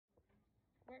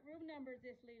What room number is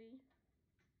this, Lily?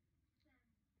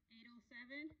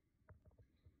 807?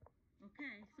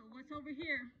 Okay, so what's over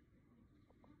here?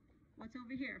 What's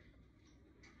over here?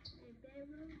 A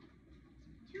bedroom,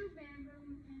 2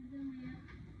 bedrooms, and then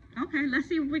Okay, let's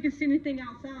see if we can see anything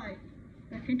outside.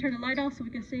 Can you turn the light off so we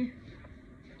can see?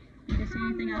 We can see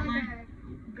anything outside?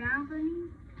 Balcony.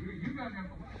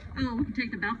 Oh, we can take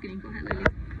the balcony. Go ahead, Lily.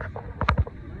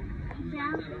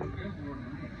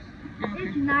 Okay.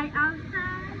 It's night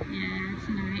outside. Yeah, it's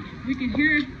night. We can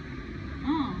hear.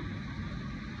 Oh.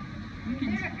 We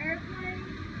can hear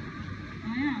airplanes.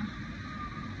 Oh yeah.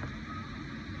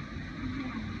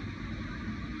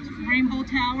 Rainbow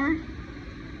Tower.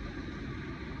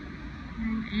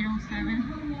 Room 807.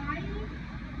 Hawaii.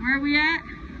 Where are we at?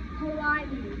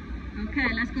 Hawaii. Okay,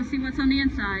 let's go see what's on the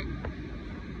inside.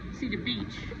 See the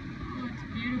beach. Oh, it's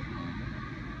beautiful.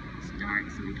 It's dark,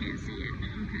 so we can't see it.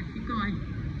 Okay, keep going.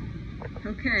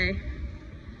 Okay.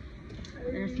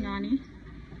 There's Nani.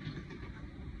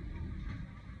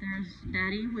 There's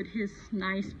Daddy with his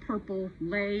nice purple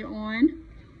lei on.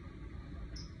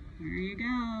 There you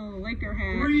go, Laker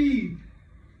hat. Breathe.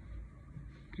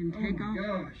 Can take off.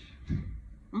 Gosh.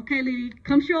 Okay, Lily,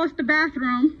 come show us the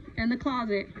bathroom and the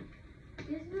closet.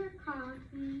 This is a coffee.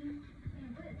 And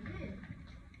what is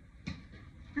this?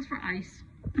 That's for ice.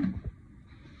 And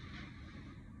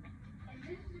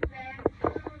this is a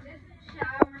bathroom. This is a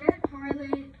shower. This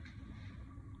toilet.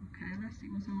 Okay, let's see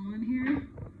what's on here.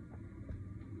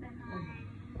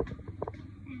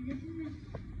 And this is a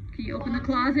Can you open the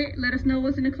closet? Let us know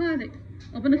what's in the closet.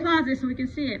 Open the closet so we can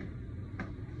see it.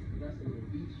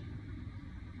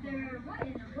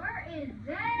 Where is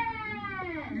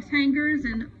that? There's hangers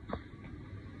and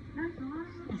That's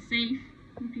awesome. a safe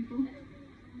for people.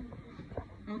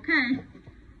 Okay,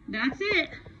 that's it.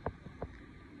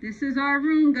 This is our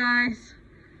room, guys.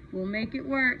 We'll make it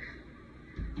work.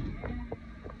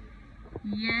 Yay.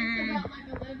 It's about like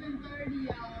 11:30,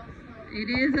 y'all. So. It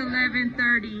is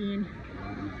 11:30.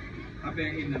 I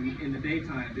bet in the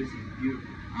daytime this is beautiful.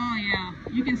 Oh yeah,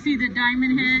 you can see the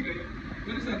diamond head.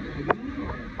 What is that? The lagoon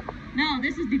or? No,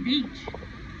 this is the beach.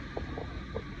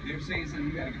 They were saying something.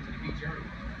 You gotta get to the beach early.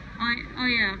 Oh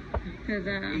yeah, because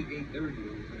 8:30.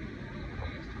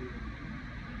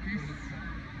 this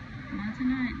not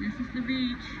tonight. This is the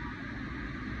beach.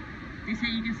 They say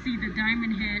you can see the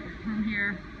diamond head from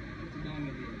here. What's the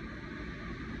diamond here?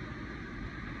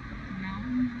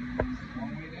 Mountains.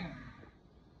 Long way down.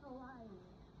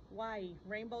 Hawaii,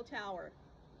 Rainbow Tower.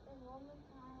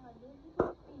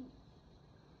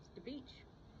 It's the beach.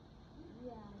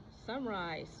 Yeah.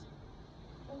 Sunrise.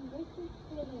 And this is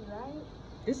pretty, right?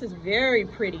 This is very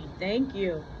pretty. Thank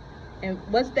you. And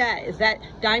what's that? Is that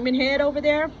Diamond Head over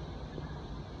there?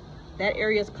 That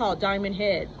area is called Diamond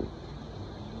Head.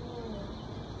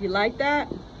 You like that?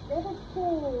 There's a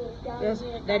pool down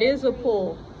here. That is a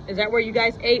pool. Is that where you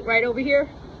guys ate right over here?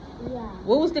 Yeah.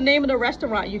 What was the name of the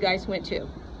restaurant you guys went to?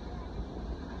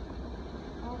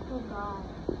 I forgot.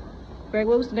 Greg,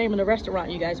 what was the name of the restaurant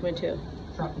you guys went to?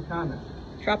 Tropicana.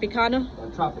 Tropicana?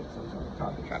 Tropics. I'm sorry.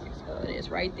 Tropics. Tropics. Oh, it is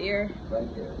right there. Right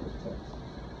there.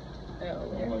 Oh,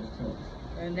 there.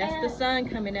 And that's the sun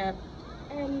coming up.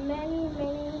 And many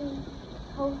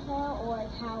hotel or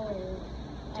towers.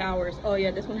 Towers. Oh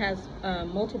yeah, this one has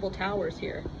multiple towers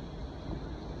here.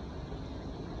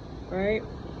 Right?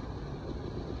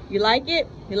 You like it?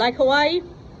 You like Hawaii?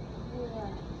 Yeah.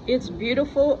 It's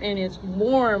beautiful and it's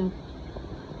warm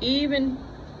even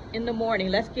in the morning.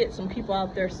 Let's get some people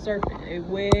out there surfing. They're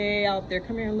way out there.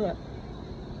 Come here and look.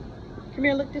 Come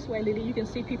here and look this way, Lily. You can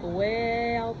see people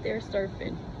way out there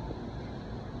surfing.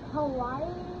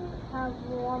 Hawaii has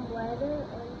warm weather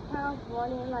and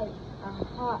California like a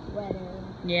hot weather.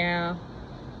 Yeah.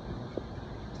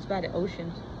 It's by the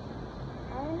ocean.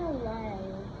 I don't know why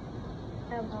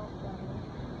have hot weather.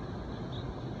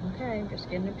 Okay, just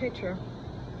getting a picture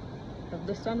of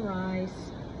the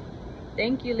sunrise.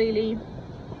 Thank you, Lily.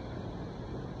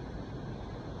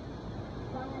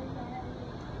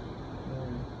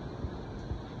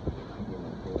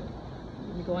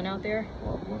 You going out there?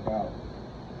 Work out.